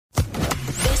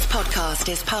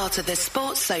podcast is part of the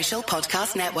Sports Social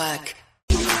Podcast Network.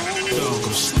 Yo,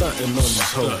 I'm stunting on these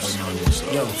hoes.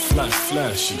 Young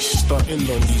flashy, stunting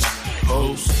on these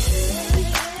hoes.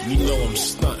 You know I'm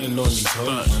stunting on these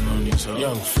hoes.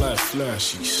 Young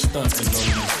flashy, stunting on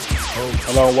these hoes.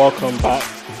 Hello, welcome back.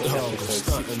 Episode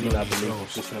 16, I believe,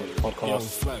 of this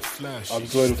podcast. I'm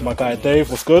joined with my guy Dave.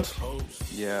 What's good?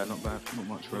 Yeah, not bad, not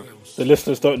much, bro. The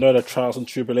listeners don't know the trials and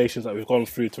tribulations that we've gone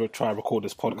through to try and record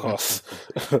this podcast.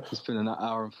 It's been an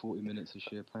hour and 40 minutes of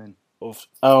sheer pain. Of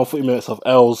hour and 40 minutes of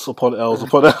L's upon L's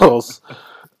upon L's.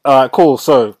 Alright, cool.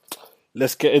 So,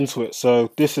 let's get into it.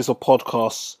 So, this is a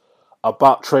podcast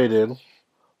about trading.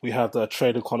 We have the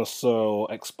trading connoisseur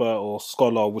or expert or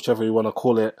scholar, whichever you want to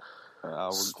call it. I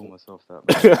wouldn't call myself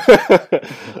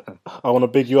that. I want to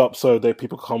big you up so that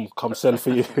people come send for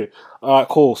you. Alright,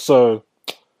 cool. So,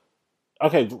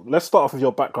 okay, let's start off with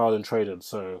your background in trading.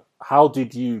 So, how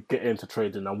did you get into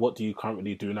trading and what do you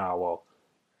currently do now? Well,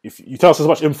 if you tell us as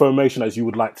much information as you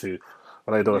would like to,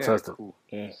 but I don't test it. Cool.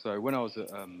 Yeah. So when I was at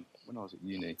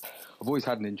uni, I've always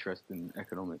had an interest in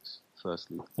economics.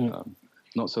 Firstly,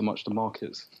 not so much the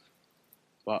markets,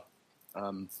 but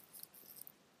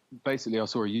basically I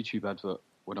saw a YouTube advert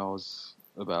when I was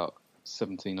about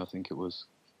 17, I think it was,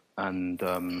 and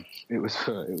it was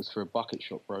for a bucket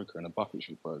shop broker, and a bucket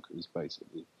shop broker is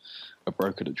basically a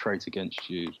broker that trades against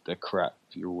you. They're crap.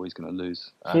 You're always going to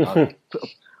lose. And I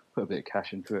put a bit of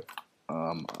cash into it,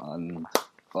 and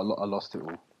I lost it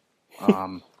all.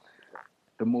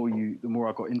 The more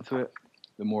I got into it,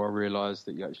 the more I realised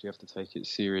that you actually have to take it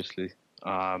seriously.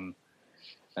 And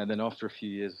then after a few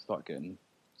years, I started getting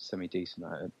semi-decent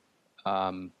at it.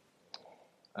 And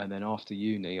then after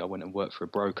uni, I went and worked for a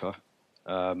broker.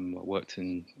 I worked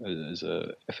as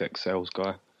a FX sales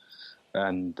guy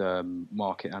and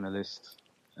market analyst.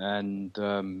 And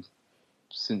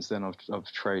since then,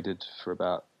 I've traded for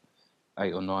about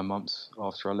 8 or 9 months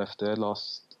after I left there,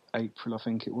 last April, I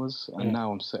think it was. And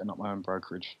now I'm setting up my own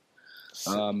brokerage.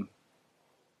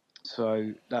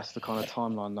 So that's the kind of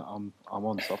timeline that I'm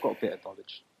on. So I've got a bit of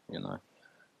knowledge, you know.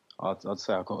 I'd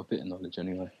say I've got a bit of knowledge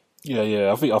anyway.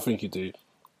 Yeah, I think you do.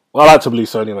 Well, I like to believe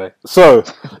so anyway. So,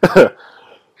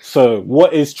 so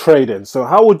what is trading? So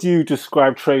how would you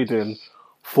describe trading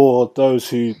for those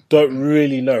who don't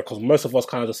really know? Because most of us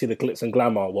kind of just see the glitz and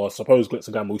glamour. Well, supposed glitz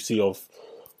and glamour we see of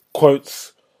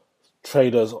quotes,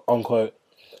 traders, unquote.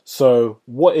 So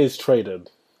what is trading?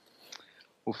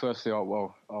 Well, firstly,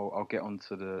 I'll get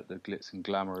onto the glitz and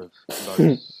glamour of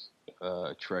those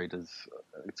traders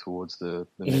towards the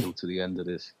middle to the end of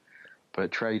this.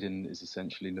 But trading is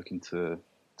essentially looking to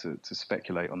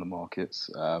speculate on the markets.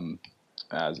 When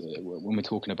we're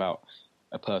talking about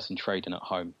a person trading at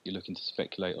home, you're looking to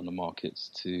speculate on the markets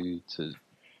to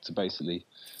basically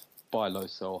buy low,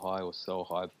 sell high, or sell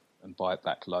high and buy it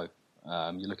back low.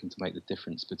 You're looking to make the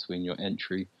difference between your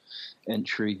entry and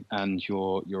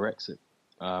your exit.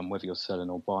 Whether you're selling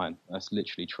or buying, that's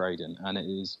literally trading, and it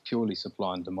is purely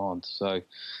supply and demand. So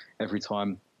every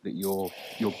time that you're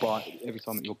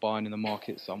buying in the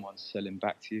market, someone's selling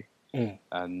back to you,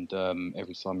 and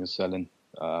every time you're selling,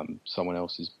 someone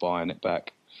else is buying it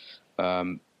back.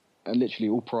 And literally,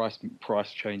 all price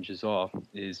changes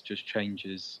is just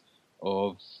changes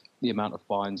of the amount of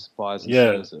buyers and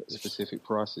sellers at specific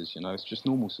prices. You know, it's just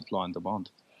normal supply and demand.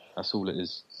 That's all it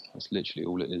is. That's literally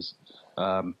all it is.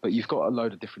 But you've got a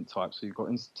load of different types. So you've got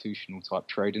institutional type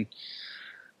trading,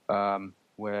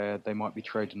 where they might be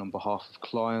trading on behalf of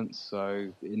clients.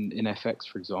 So in FX,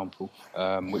 for example,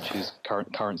 which is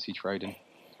currency trading,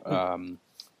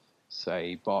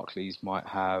 say Barclays might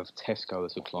have Tesco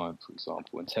as a client, for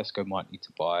example, and Tesco might need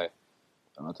to buy,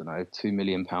 I don't know, £2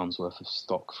 million worth of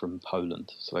stock from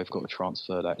Poland. So they've got to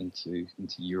transfer that into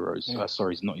euros.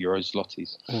 Sorry, not euros,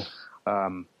 zlotys.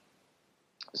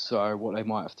 So what they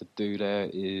might have to do there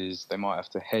is they might have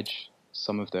to hedge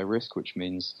some of their risk, which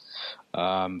means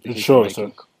you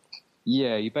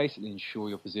basically insure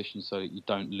your position so that you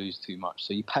don't lose too much.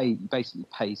 So you basically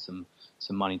pay some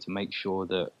money to make sure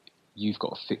that you've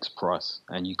got a fixed price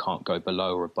and you can't go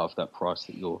below or above that price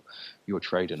that you're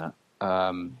trading at.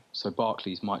 So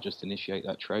Barclays might just initiate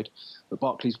that trade, but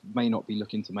Barclays may not be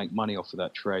looking to make money off of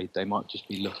that trade. They might just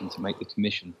be looking to make the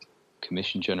commission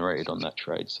generated on that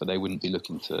trade. So they wouldn't be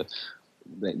looking to.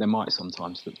 They might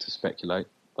sometimes look to speculate,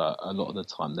 but a lot of the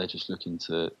time they're just looking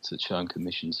to churn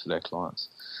commissions for their clients.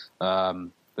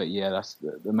 But yeah, that's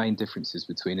the main differences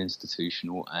between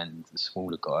institutional and the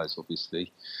smaller guys.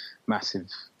 Obviously, massively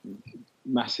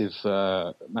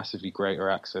greater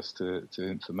access to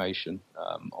information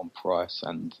on price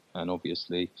and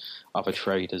obviously other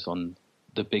traders on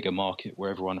the bigger market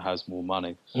where everyone has more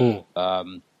money.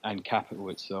 and capital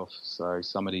itself. So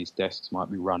some of these desks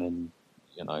might be running,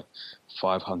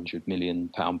 £500 million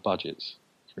budgets,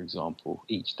 for example,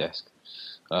 each desk,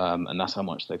 and that's how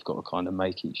much they've got to kind of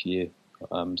make each year.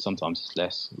 Sometimes it's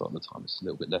less. A lot of the time, it's a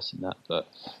little bit less than that. But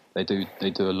they do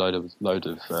a load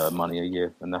of money a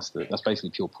year, and that's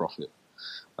basically pure profit.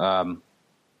 But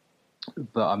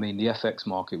I mean, the FX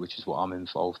market, which is what I'm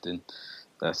involved in,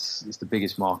 it's the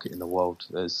biggest market in the world.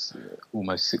 There's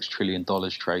almost $6 trillion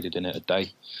traded in it a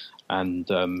day, and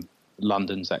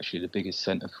London's actually the biggest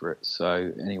centre for it.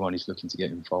 So anyone who's looking to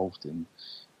get involved in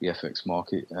the FX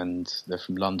market and they're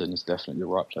from London, is definitely the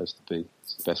right place to be.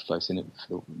 It's the best place in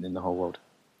the whole world.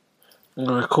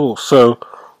 Very cool. So,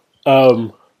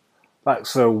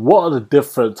 so what are the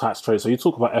different types of trades? So you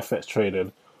talk about FX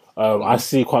trading. I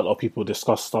see quite a lot of people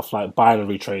discuss stuff like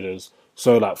binary traders.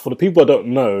 So, like, for the people that don't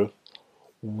know,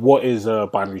 what is a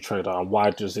binary trader and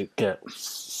why does it get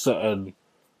certain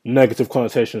negative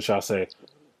connotations, shall I say?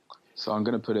 So I'm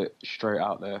going to put it straight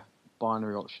out there.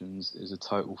 Binary options is a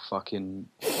total fucking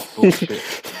bullshit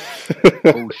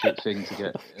thing to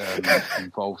get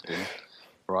involved in,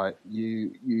 right?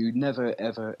 You never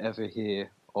ever hear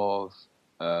of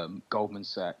Goldman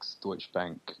Sachs, Deutsche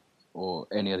Bank, or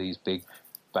any of these big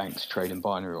banks trading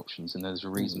binary options, and there's a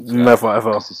reason for that. Never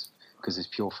ever. Because it's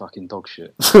pure fucking dog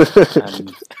shit.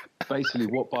 And basically,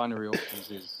 what binary options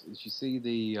is you see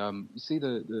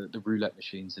the roulette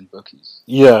machines in bookies.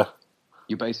 Yeah.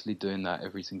 You're basically doing that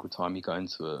every single time you go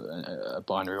into a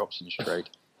binary options trade,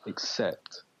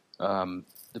 except the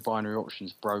binary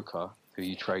options broker who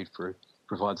you trade through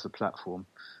provides the platform,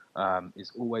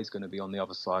 is always going to be on the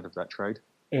other side of that trade.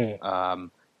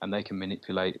 And they can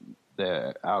manipulate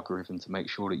their algorithm to make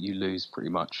sure that you lose pretty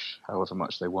much however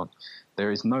much they want.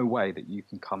 There is no way that you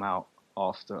can come out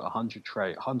after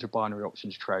 100 binary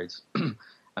options trades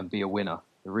and be a winner.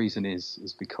 The reason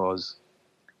is because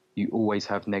you always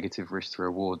have negative risk to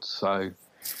reward. So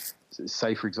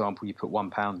say, for example, you put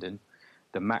 £1 in,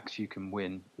 the max you can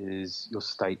win is your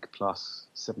stake plus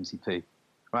 70p.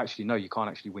 Well, actually, no, you can't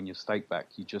actually win your stake back.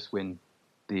 You just win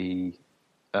you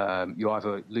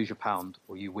either lose your pound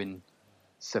or you win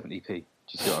 70p.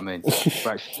 Do you see what I mean?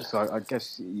 So I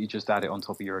guess you just add it on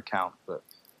top of your account, but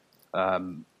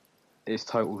it's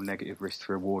total negative risk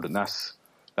to reward, and that's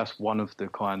one of the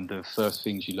kind of first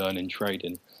things you learn in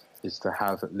trading, is to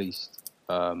have at least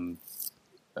your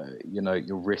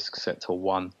risk set to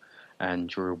 1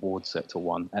 and your reward set to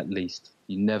 1 at least.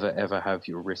 You never ever have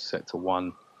your risk set to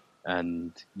 1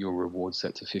 and your reward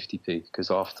set to 50p, because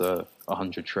after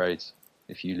 100 trades,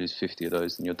 if you lose 50 of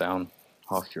those, then you're down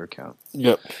half your account.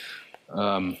 Yep.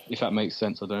 If that makes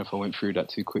sense. I don't know if I went through that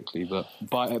too quickly, but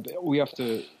we have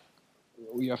to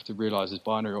realise is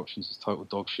binary options is total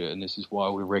dog shit, and this is why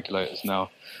all the regulators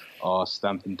now are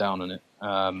stamping down on it,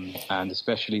 and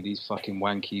especially these fucking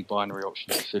wanky binary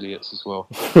options affiliates as well.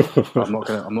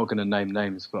 I'm not gonna name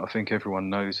names, but I think everyone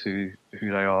knows who they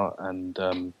are,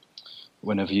 and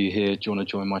whenever you hear, do you want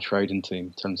to join my trading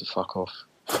team, tell them to fuck off.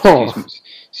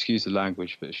 Excuse the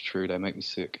language, but it's true. They make me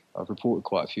sick. I've reported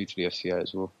quite a few to the FCA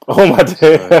as well. Oh my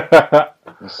dear.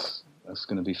 So that's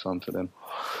going to be fun for them.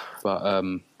 But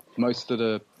most of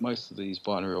these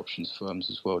binary options firms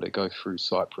as well, they go through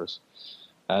Cyprus,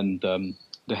 and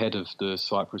the head of the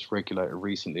Cyprus regulator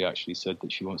recently actually said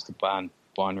that she wants to ban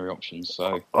binary options.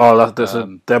 So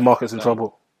their market's in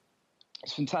trouble.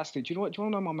 It's fantastic. Do you want to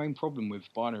know my main problem with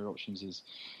binary options is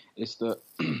that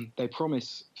they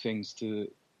promise things to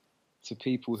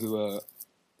people who are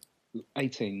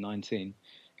 18, 19,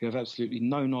 who have absolutely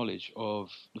no knowledge of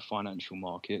the financial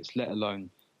markets, let alone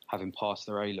having passed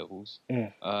their A-levels,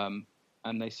 and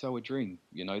they sell a dream.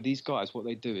 These guys, what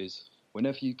they do is,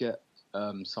 whenever you get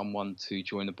someone to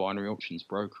join a binary options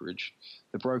brokerage,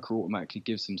 the broker automatically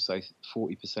gives them, say,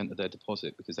 40% of their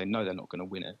deposit, because they know they're not going to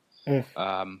win it.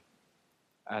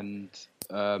 And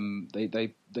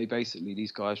they basically,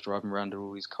 these guys driving around in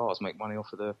all these cars make money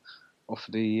off of the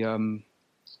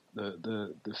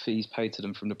fees paid to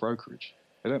them from the brokerage.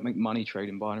 They don't make money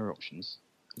trading binary options,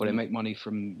 but they make money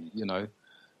from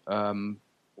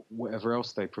whatever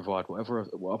else they provide, what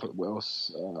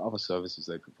else other services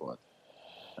they provide.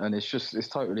 And it's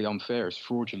totally unfair. It's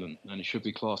fraudulent, and it should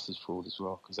be classed as fraud as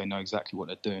well, because they know exactly what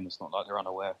they're doing. It's not like they're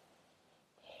unaware.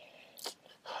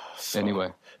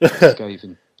 Anyway,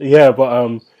 scathing. Yeah,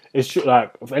 but it's true,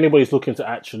 like, if anybody's looking to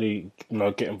actually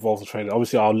get involved in trading,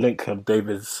 obviously I'll link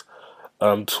David's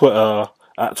Twitter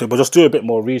to it, but just do a bit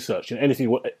more research.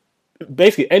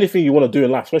 Basically anything you want to do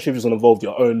in life, especially if it's going to involve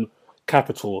your own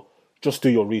capital, just do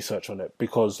your research on it,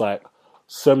 because like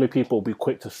so many people will be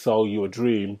quick to sell you a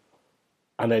dream,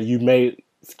 and then you may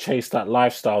chase that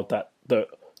lifestyle that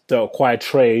the acquired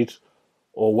trade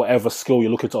or whatever skill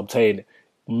you're looking to obtain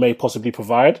may possibly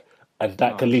provide, and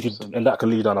that can lead you, 100%. and that can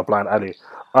lead you down a blind alley.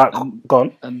 All right, go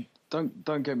on. And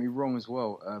don't get me wrong as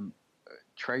well.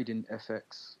 Trading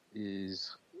FX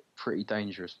is pretty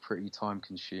dangerous, pretty time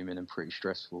consuming, and pretty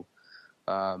stressful.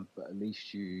 But at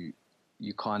least you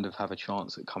kind of have a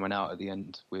chance at coming out at the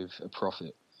end with a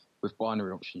profit. With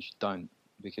binary options, you don't,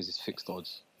 because it's fixed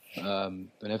odds.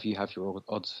 Whenever you have your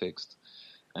odds fixed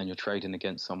and you're trading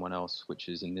against someone else, which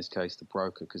is in this case the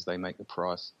broker, because they make the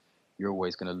price, you're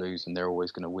always going to lose and they're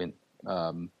always going to win.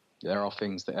 There are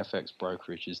things that FX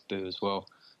brokerages do as well,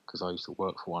 because I used to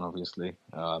work for one, obviously.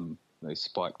 They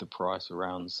spike the price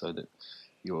around so that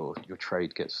your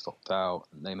trade gets stopped out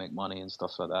and they make money and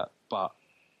stuff like that. But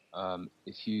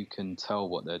if you can tell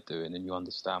what they're doing and you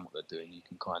understand what they're doing, you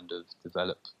can kind of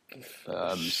develop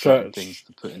certain things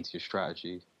to put into your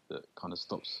strategy that kind of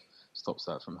stops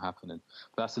that from happening.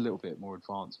 But that's a little bit more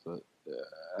advanced, but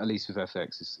at least with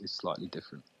FX, it's slightly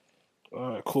different.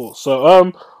 All right, cool.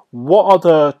 So,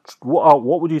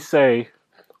 what would you say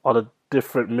are the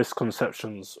different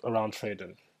misconceptions around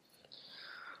trading?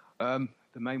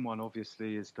 The main one,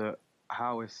 obviously, is that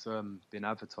how it's been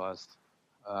advertised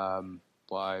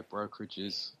by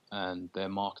brokerages and their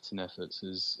marketing efforts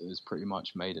has pretty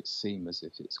much made it seem as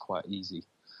if it's quite easy.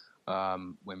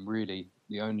 When really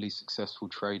the only successful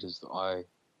traders that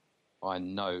I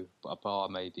know, bar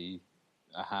maybe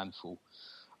a handful,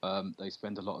 they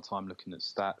spend a lot of time looking at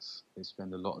stats. They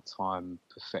spend a lot of time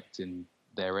perfecting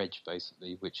their edge,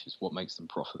 basically, which is what makes them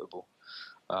profitable.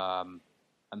 And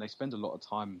they spend a lot of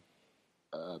time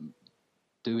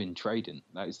doing trading.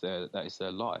 That is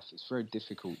their life. It's very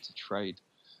difficult to trade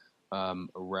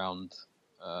around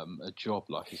a job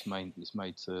like it's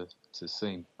made to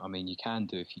seem. I mean, you can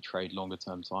do if you trade longer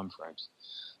term time frames,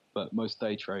 but most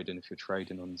day trading, if you're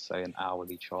trading on, say, an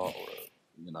hourly chart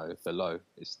or below,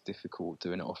 it's difficult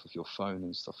doing it off of your phone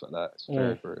and stuff like that. It's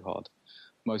very, very hard.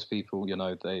 Most people,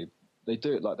 they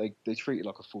do it like they treat it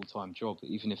like a full-time job,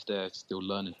 even if they're still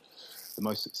learning. The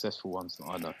most successful ones that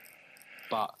I know.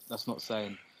 But that's not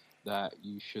saying that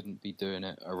you shouldn't be doing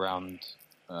it around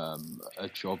a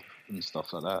job and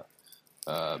stuff like that,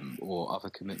 or other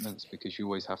commitments, because you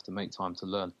always have to make time to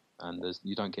learn, and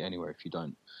you don't get anywhere if you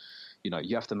don't.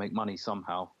 You have to make money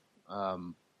somehow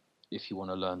if you want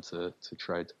to learn to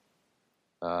trade,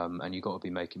 and you've got to be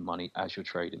making money as you're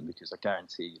trading, because I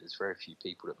guarantee you there's very few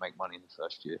people that make money in the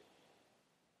first year.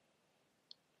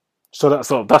 So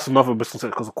that's another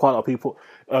misconception, because quite a lot of people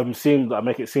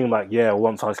make it seem like,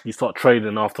 once you start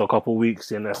trading after a couple of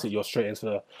weeks, and that's it, you're straight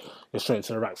into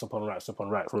the racks upon racks upon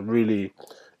racks. When really,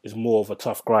 it's more of a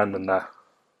tough grind than that.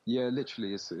 Yeah,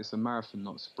 literally, it's a marathon,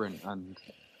 not a sprint. And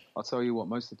I'll tell you what,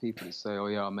 most of the people that say, "Oh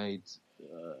yeah, I made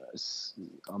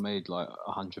like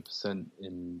 100%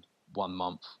 in 1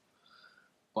 month."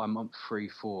 By month 3,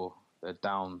 4, they're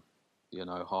down,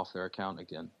 half their account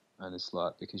again, and it's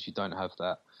like, because you don't have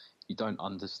that. You don't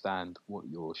understand what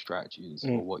your strategy is,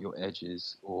 or what your edge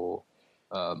is, or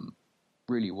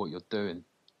really what you're doing,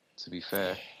 to be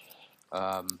fair.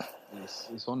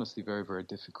 It's honestly very, very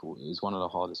difficult. It's one of the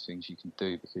hardest things you can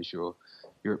do, because you're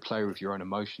at play with your own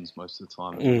emotions most of the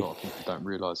time, and a lot of people don't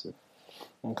realise it.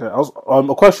 Okay,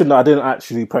 a question that I didn't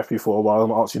actually prep you for, but I'm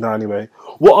gonna ask you now anyway.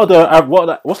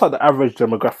 What's like the average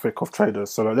demographic of traders?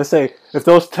 So let's say if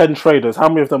there was 10 traders, how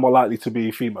many of them are likely to be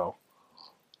female?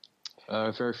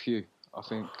 Very few. I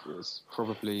think it's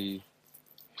probably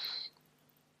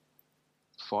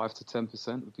 5 to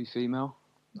 10% would be female.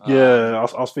 Yeah,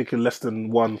 I was thinking less than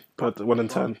 1 in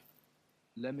 10.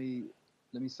 Let me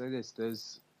say this.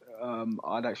 There's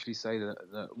I'd actually say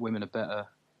that women are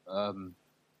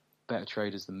better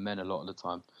traders than men a lot of the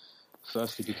time.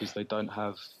 Firstly, because they don't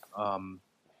have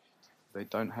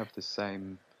the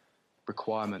same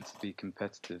requirement to be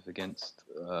competitive against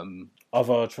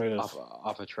other traders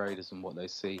and what they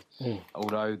see.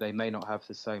 Although they may not have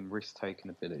the same risk-taking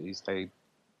abilities,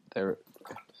 they're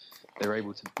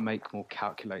able to make more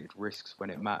calculated risks when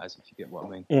it matters, if you get what I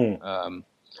mean.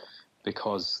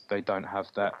 Because they don't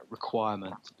have that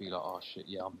requirement to be like, oh shit,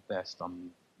 yeah, I'm the best,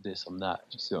 I'm this, I'm that.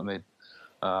 Do you see what I mean?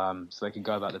 So they can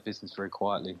go about their business very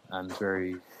quietly and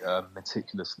very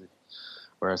meticulously.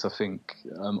 Whereas I think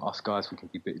us guys, we can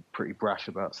be pretty brash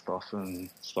about stuff and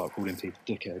start calling people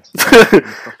dickheads.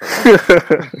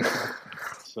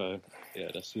 So yeah,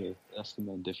 that's the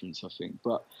main difference, I think.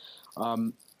 But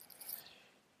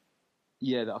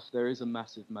there is a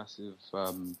massive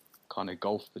kind of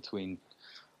gulf between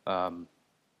the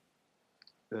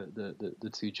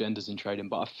two genders in trading.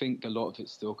 But I think a lot of it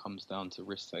still comes down to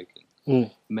risk taking.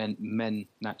 Men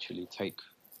naturally take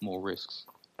more risks.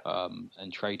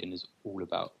 and trading is all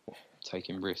about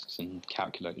taking risks and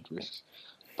calculated risks.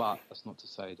 But that's not to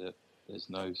say that there's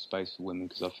no space for women,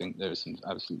 because I think there are some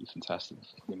absolutely fantastic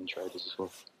women traders as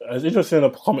well. It's interesting the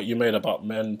comment you made about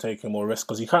men taking more risk,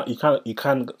 because you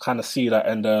can kind of see that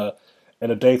in the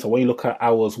data when you look at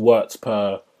hours worked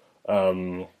per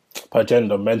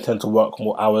gender. Men tend to work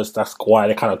more hours. That's why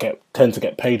they kind of tend to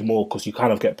get paid more, because you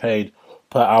kind of get paid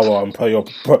per hour and per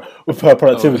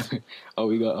productivity. Are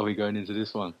we going into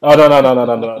this one? Oh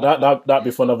no. That'd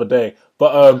be for another day.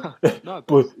 But No,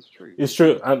 but it's true. It's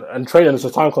true, and trading is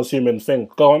a time-consuming thing.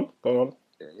 Go on.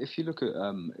 If you look at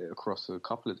across a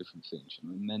couple of different things,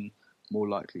 men more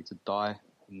likely to die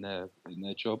in their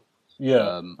job.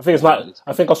 Yeah, I think it's like,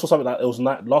 I think I saw something that it was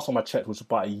last time I checked, which was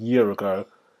about a year ago.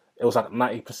 It was like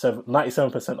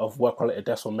 97% of work-related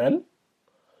deaths were men,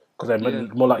 because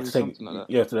they're more likely to take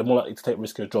they're more likely to take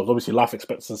riskier jobs. Obviously, life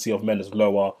expectancy of men is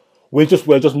lower. We're just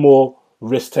more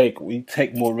risk take. We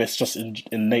take more risks just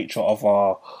in nature of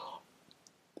our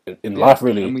life,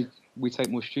 really. And we take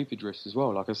more stupid risks as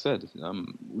well. Like I said,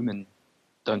 women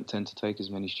don't tend to take as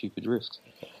many stupid risks,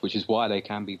 which is why they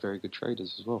can be very good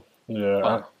traders as well.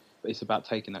 Yeah, but it's about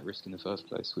taking that risk in the first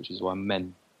place, which is why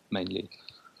men mainly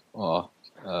are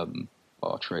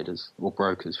traders or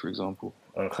brokers, for example.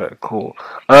 Okay, cool.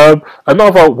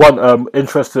 Another one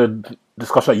interesting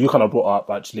discussion that you kind of brought up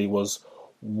actually was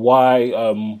why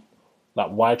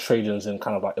trading is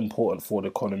kind of like important for the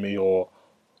economy, or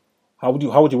how would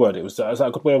you word it? Is that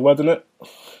a good way of wording it?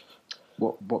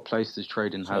 What place does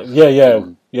trading have? Yeah.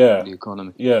 In the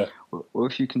economy. Yeah. Well,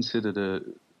 if you consider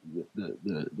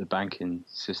the banking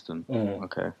system,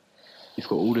 okay, you've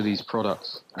got all of these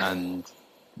products, and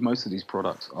most of these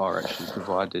products are actually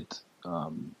provided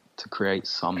to create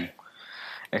some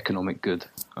economic good.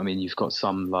 I mean, you've got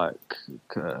some like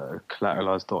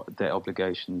collateralized debt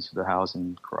obligations for the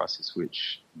housing crisis,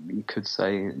 which you could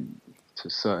say to a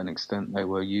certain extent they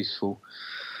were useful,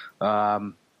 but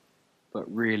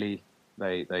really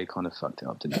they kind of fucked it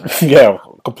up, didn't they? Yeah,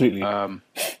 completely.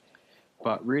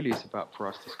 But really, it's about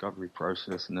price discovery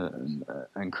process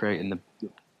and creating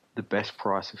the best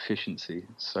price efficiency.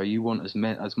 So you want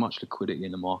as much liquidity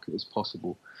in the market as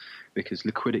possible, because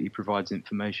liquidity provides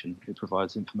information. It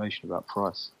provides information about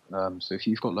price. So if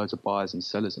you've got loads of buyers and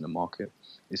sellers in the market,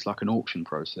 it's like an auction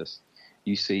process.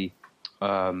 You see,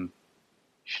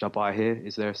 should I buy here?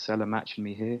 Is there a seller matching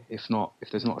me here? If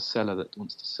there's not a seller that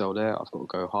wants to sell there, I've got to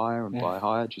go higher and buy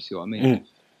higher. Do you see what I mean?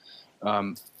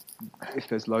 If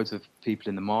there's loads of people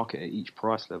in the market at each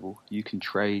price level, you can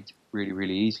trade really,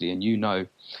 really easily. And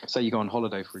say you go on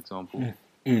holiday, for example.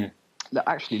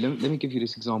 Actually, let me give you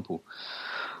this example.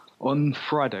 On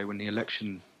Friday, when the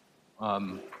election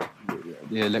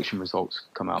results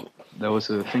come out, there was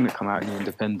a thing that came out in the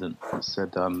Independent that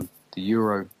said the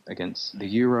euro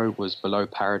was below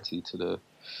parity to the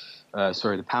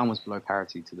pound was below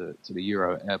parity to the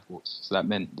euro at airports. So that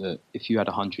meant that if you had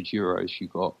 100 euros,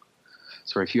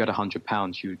 if you had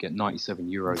 £100, you would get 97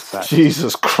 euros back.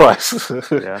 Jesus Christ!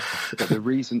 Yeah, but the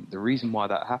reason why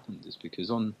that happened is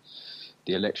because on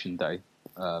the election day,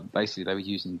 basically they were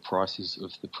using prices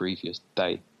of the previous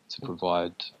day to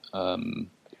provide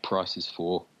prices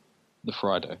for the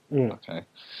Friday. Okay,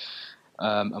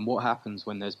 and what happens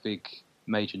when there's big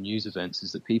major news events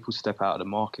is that people step out of the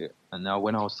market. And now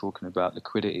when I was talking about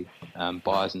liquidity,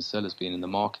 buyers and sellers being in the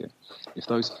market, if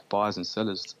those buyers and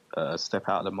sellers step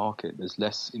out of the market, there's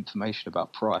less information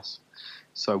about price.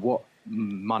 So what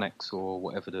Monex or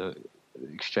whatever the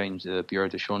exchange, the Bureau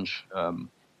de Change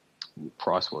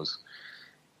price was,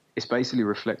 it's basically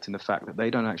reflecting the fact that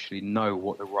they don't actually know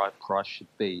what the right price should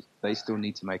be. They still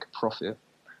need to make a profit.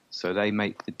 So they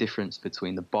make the difference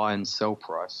between the buy and sell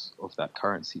price of that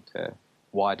currency pair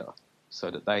wider, so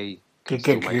that they can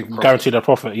guarantee their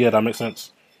profit. Yeah, that makes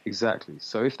sense. Exactly.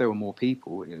 So if there were more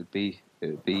people, it would be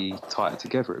tighter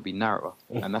together. It would be narrower,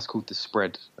 and that's called the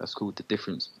spread. That's called the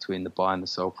difference between the buy and the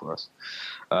sell price.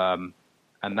 And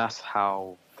that's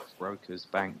how brokers,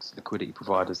 banks, liquidity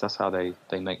providers, that's how they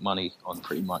make money on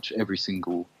pretty much every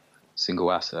single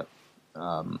asset.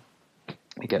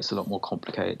 It gets a lot more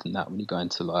complicated than that when you go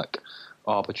into like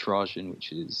arbitraging,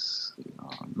 which is,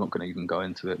 I'm not going to even go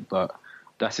into it, but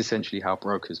that's essentially how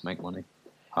brokers make money.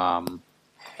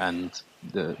 And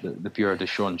the Bureau de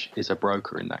Change is a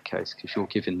broker in that case, because you're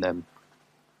giving them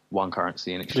one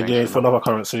currency in exchange for another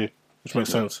currency, which makes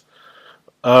sense.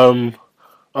 All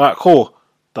right, cool.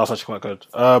 That's actually quite good.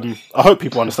 I hope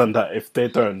people understand that. If they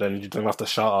don't, then you don't have to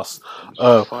shout us.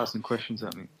 Fire some questions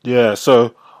at me. Yeah,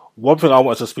 so one thing I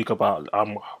wanted to speak about,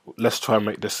 let's try and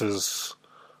make this as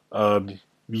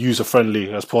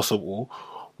user-friendly as possible.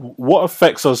 What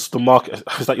affects us, the market?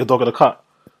 Is that your dog in the cut?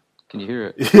 Can you hear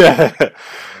it? Yeah.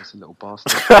 It's a little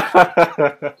bastard.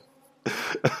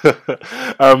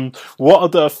 What are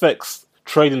the effects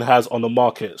trading has on the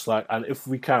markets? Like, and if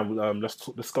we can, let's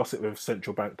discuss it with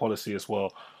central bank policy as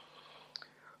well.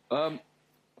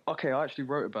 Okay, I actually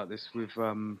wrote about this with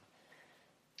the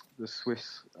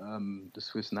Swiss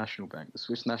National Bank. The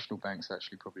Swiss National Bank is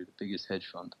actually probably the biggest hedge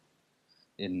fund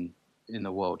in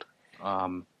the world.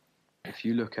 If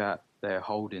you look at their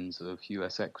holdings of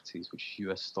US equities, which is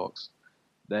US stocks,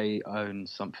 they own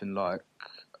something like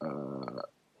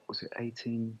was it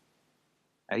 18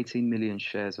 million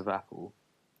shares of Apple.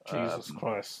 Jesus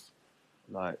Christ!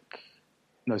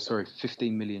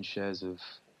 15 million shares of.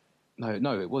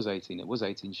 No, it was 18. It was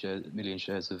 18 million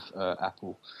shares of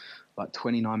Apple, like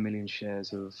 29 million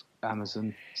shares of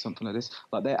Amazon, something like this.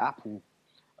 Like their Apple,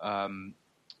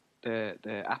 their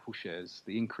Apple shares,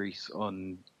 the increase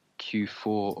on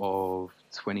Q4 of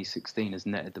 2016 has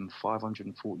netted them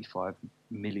 $545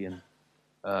 million.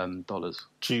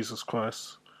 Jesus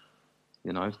Christ!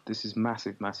 You know, this is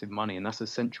massive, massive money, and that's a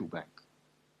central bank.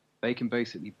 They can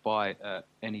basically buy at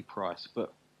any price,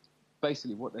 but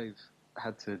basically what they've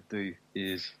had to do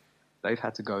is they've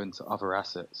had to go into other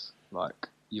assets like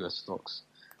US stocks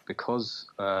because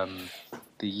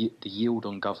the yield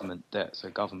on government debt,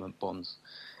 so government bonds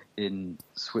in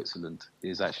Switzerland,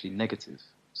 is actually negative.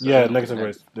 So Negative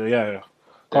rates. Yeah.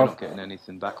 They're not getting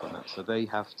anything back on that, so they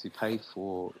have to pay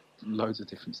for loads of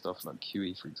different stuff like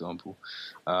QE, for example.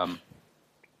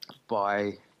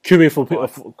 By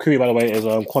QE, by the way, is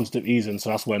quantitative easing. So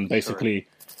that's when basically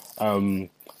a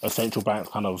central bank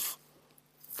kind of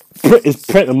is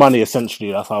printing money.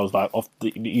 Essentially, that's how I was like off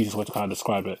the easiest way to kind of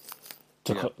describe it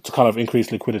to kind of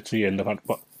increase liquidity and go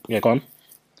on.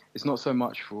 It's not so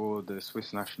much for the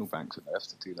Swiss National Banks that they have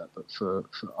to do that, but for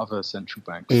other central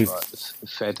banks like the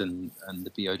Fed and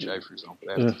the BOJ, for example,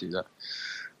 they have to do that.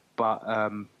 But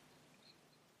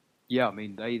I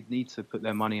mean, they need to put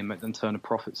their money and make them turn a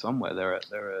profit somewhere. They're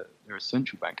a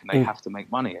central bank, and they have to make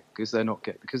money because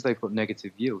because they've got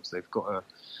negative yields. They've got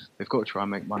to try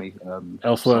and make money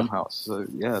elsewhere somehow. So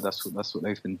yeah, that's what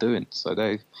they've been doing. So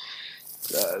they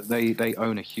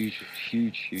own a huge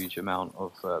amount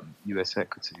of US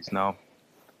equities. Now,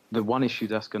 the one issue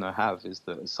that's going to have is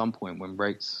that at some point when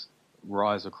rates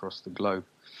rise across the globe,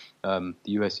 the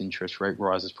US interest rate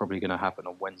rise is probably going to happen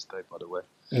on Wednesday, by the way.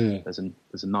 There's a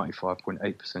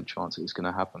 95.8% chance it's going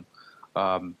to happen.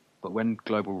 But when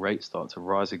global rates start to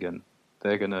rise again,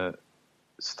 they're going to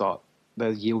start,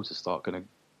 their yields are going to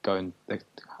go in, their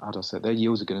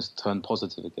yields are going to turn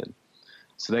positive again.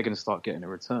 So they're going to start getting a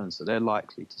return. So they're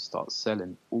likely to start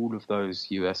selling all of those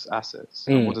US assets.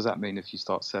 And what does that mean if you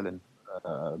start selling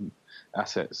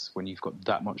assets when you've got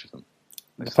that much of them?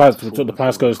 The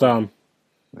price goes down.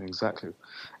 Exactly.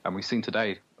 And we've seen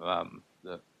today,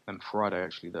 and Friday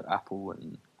actually, that Apple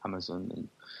and Amazon and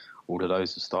all of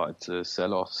those have started to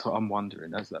sell off. So I'm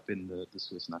wondering, has that been the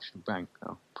Swiss National Bank?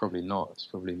 No, probably not. It's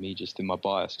probably me just in my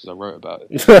bias because I wrote about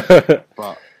it.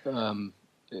 But,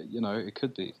 it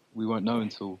could be. We won't know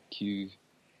until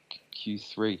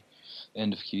Q3,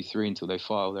 end of Q3, until they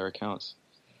file their accounts.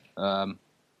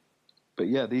 But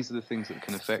yeah, these are the things that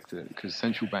can affect it, because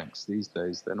central banks these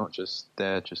days, they're not just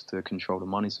there just to control the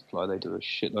money supply. They do a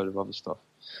shitload of other stuff.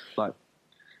 Like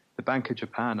the Bank of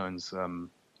Japan owns so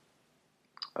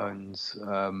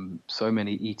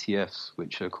many ETFs,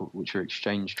 which are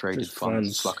exchange traded funds.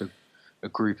 It's like a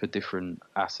group of different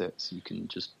assets. You can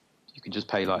just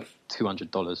pay like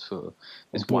 $200 for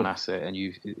this one asset, and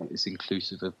it's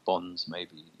inclusive of bonds,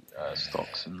 maybe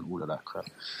stocks, and all of that crap.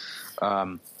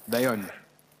 They own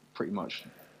pretty much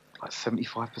like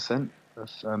 75% of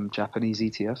Japanese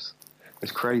ETFs.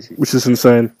 It's crazy, which is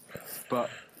insane. But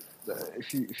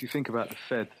if you think about the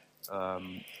Fed,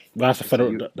 that's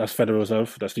Federal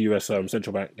Reserve. That's the US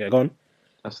central bank. Yeah, go on.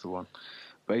 That's the one.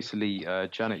 Basically,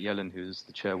 Janet Yellen, who's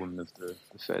the chairwoman of the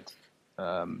Fed,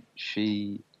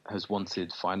 she has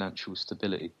wanted financial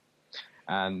stability,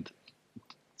 and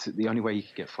the only way you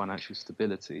can get financial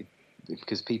stability,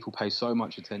 because people pay so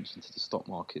much attention to the stock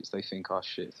markets, they think, oh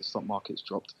shit, if the stock market's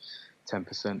dropped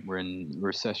 10%, we're in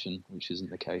recession, which isn't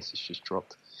the case. It's just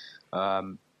dropped.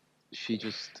 She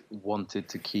just wanted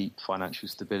to keep financial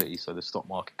stability, so the stock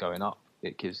market going up,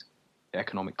 it gives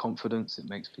economic confidence. It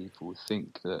makes people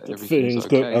think that everything's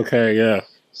okay. Good. Okay, yeah.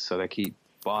 So they keep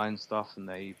buying stuff, and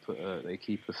they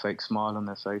keep a fake smile on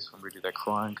their face when really they're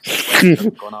crying because their rates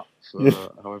haven't gone up for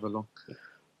however long.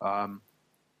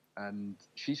 And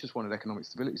she's just wanted economic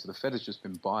stability. So the Fed has just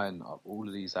been buying up all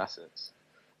of these assets.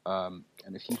 And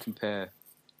if you compare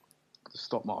the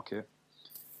stock market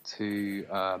to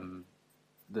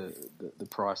the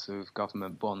price of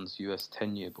government bonds, US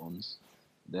 10-year bonds.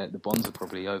 The bonds are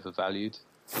probably overvalued,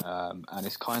 and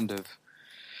it's kind of,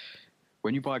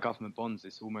 when you buy government bonds,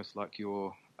 it's almost like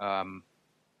you're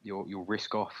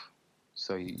risk off.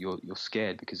 So you're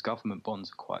scared because government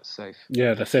bonds are quite safe.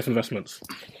 Yeah, they're safe investments.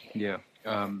 Yeah,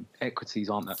 equities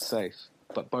aren't that safe,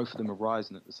 but both of them are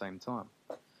rising at the same time.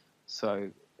 So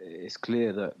it's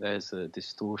clear that there's a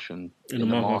distortion in the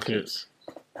markets,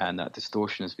 and that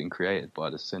distortion has been created by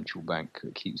the central bank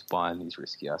that keeps buying these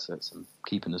risky assets and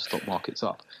keeping the stock markets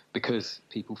up because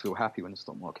people feel happy when the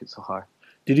stock markets are high.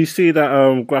 Did you see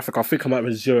that graphic? I think I might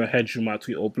have Zero Hedge in my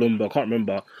tweet or Bloomberg. I can't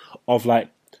remember, of like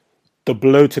the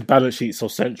bloated balance sheets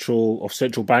of central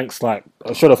banks. Like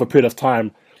I showed off a period of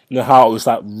time. You know how it was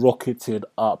like rocketed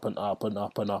up and up and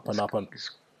up and up and up and.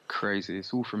 It's crazy.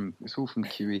 It's all from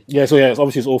QE. Yeah, so it's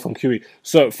obviously all from QE.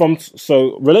 So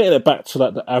relating it back to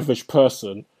like the average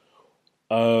person,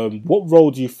 what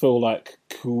role do you feel like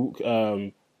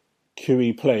QE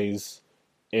plays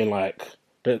in what's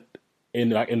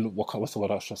the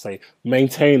word I should say,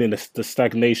 maintaining the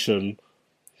stagnation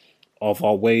of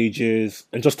our wages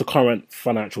and just the current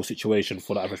financial situation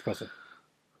for the average person?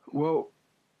 Well,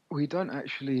 we don't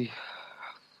actually.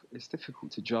 It's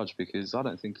difficult to judge because I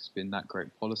don't think it's been that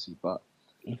great policy, but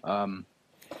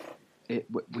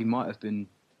we might have been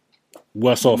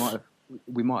worse off.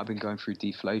 We might have been going through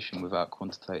deflation without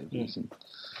quantitative easing.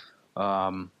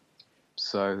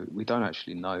 So we don't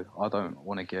actually know. I don't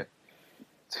want to get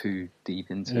too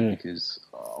deep into it because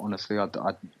honestly, I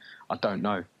don't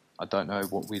know. I don't know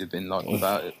what we'd have been like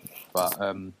without it, but.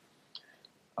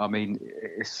 I mean,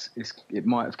 it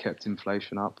might have kept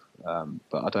inflation up,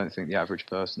 but I don't think the average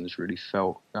person has really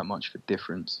felt that much of a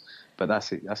difference. But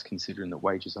that's considering that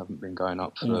wages haven't been going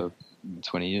up for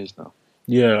 20 years now.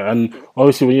 Yeah, and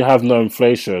obviously when you have no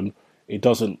inflation, it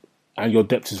doesn't, and your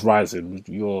debt is rising.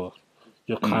 You're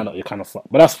kind of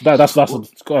fucked. But that's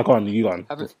go on, you go on.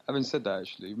 Having said that,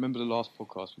 actually, remember the last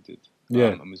podcast we did? Yeah,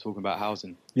 and we were talking about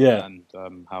housing. Yeah, and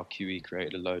how QE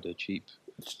created a load of cheap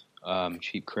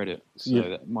credit, so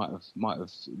that might have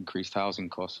increased housing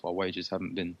costs while wages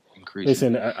haven't been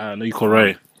increasing. Listen, no, you're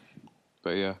correct.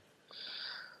 So the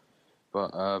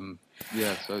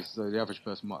average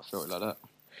person might have felt it like that.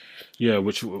 Yeah,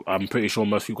 which I'm pretty sure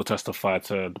most people testify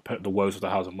to the woes of the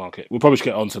housing market. We'll probably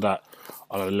get onto that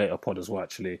on a later pod as well,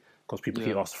 actually, because people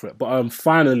keep asking for it. But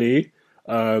finally,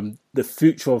 the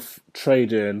future of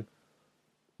trading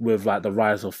with like the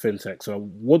rise of fintech. So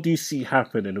what do you see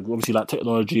happening? Obviously, like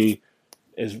technology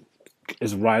is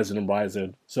rising and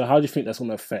rising. So how do you think that's going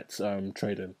to affect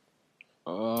trading?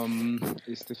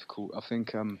 It's difficult. I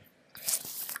think a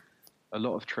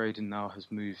lot of trading now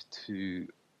has moved to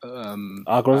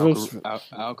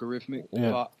algorithmic.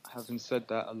 Yeah. But having said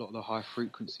that, a lot of the high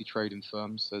frequency trading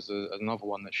firms, there's another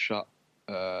one that shut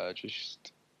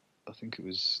just, I think it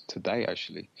was today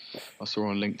actually. I saw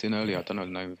on LinkedIn earlier, I don't know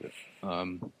the name of it.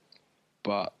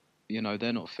 But,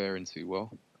 they're not faring too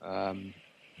well.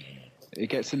 It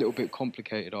gets a little bit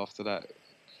complicated after that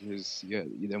because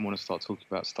you then want to start talking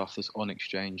about stuff that's on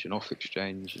exchange and off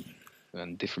exchange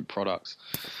and different products.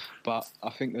 But I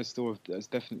think there's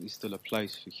definitely still a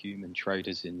place for human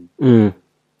traders in the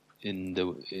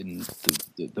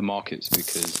markets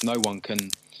because no one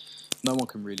can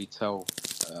really tell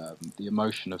the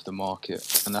emotion of the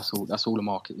market, and that's all the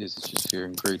market is. It's just fear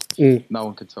and greed. No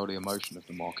one can tell the emotion of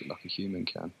the market like a human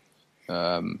can.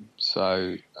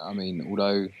 So I mean,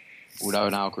 although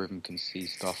an algorithm can see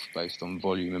stuff based on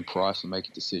volume and price and make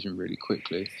a decision really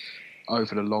quickly,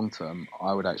 over the long term,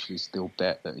 I would actually still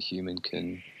bet that a human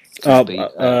can beat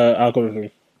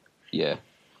algorithm. Yeah,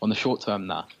 on the short term,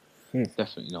 nah,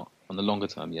 definitely not. On the longer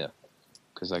term, yeah,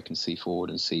 because they can see forward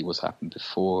and see what's happened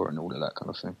before and all of that kind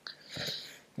of thing.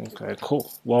 Okay,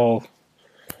 cool. Well,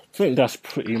 I think that's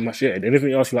pretty much it.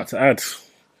 Anything else you'd like to add?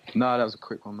 No, that was a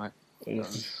quick one, mate.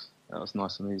 That was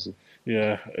nice and easy.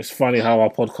 Yeah, it's get how our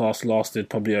podcast lasted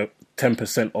probably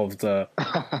 10% of the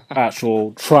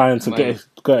actual trying to get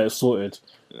it sorted.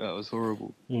 Yeah, it was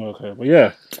horrible. Okay, but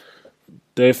yeah,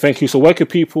 Dave, thank you. So where can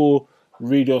people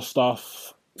read your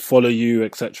stuff, follow you,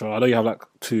 etc.? I know you have like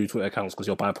 2 Twitter accounts because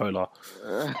you're bipolar.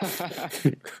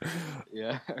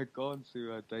 Yeah, go on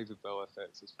to David Bell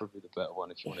FX. It's probably the better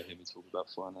one if you want to hear me talk about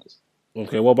finance.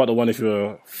 Okay, what about the one if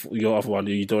your other one?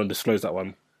 You don't disclose that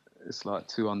one? It's like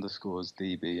 2 underscores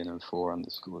DB and then 4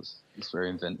 underscores. It's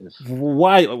very inventive.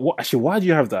 Why? Why do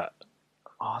you have that?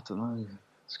 Oh, I don't know.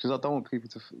 It's because I don't want people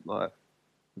to the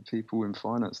people in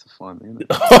finance to find me.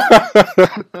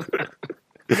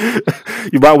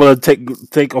 You might want to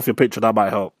take off your picture. That might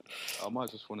help. I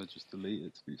might just want to delete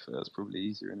it. To be fair, it's probably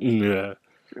easier. Yeah.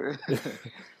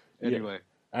 Anyway,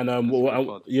 And That's really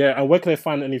fun. and where can they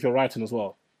find any of your writing as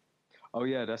well? Oh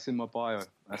yeah, that's in my bio.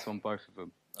 That's on both of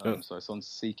them. So it's on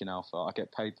Seeking Alpha. I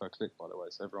get paid per click, by the way,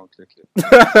 so everyone click it.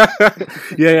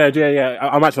 yeah.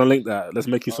 I'm actually gonna link that. Let's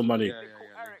make you some money.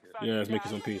 Yeah. Let's make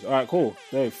you some peace. All right, cool.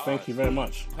 Dave, thank you very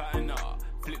much.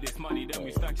 Flip this money, then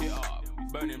we stack it up.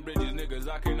 Burning bridges, niggas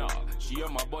acting up. She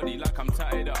on my body like I'm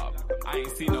tied up. I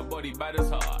ain't seen nobody bad as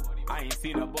her. I ain't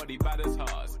seen nobody bad as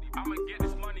hers. I'ma get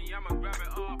this money, I'ma grab it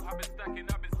up. I've been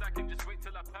stacking, just wait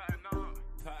till I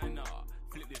pattern up.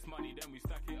 Flip this money, then we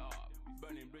stack it up.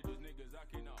 Burning bridges, niggas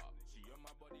acting up. She on my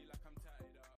body like I'm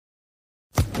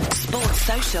tied up. Sports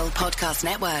Social Podcast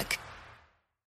Network.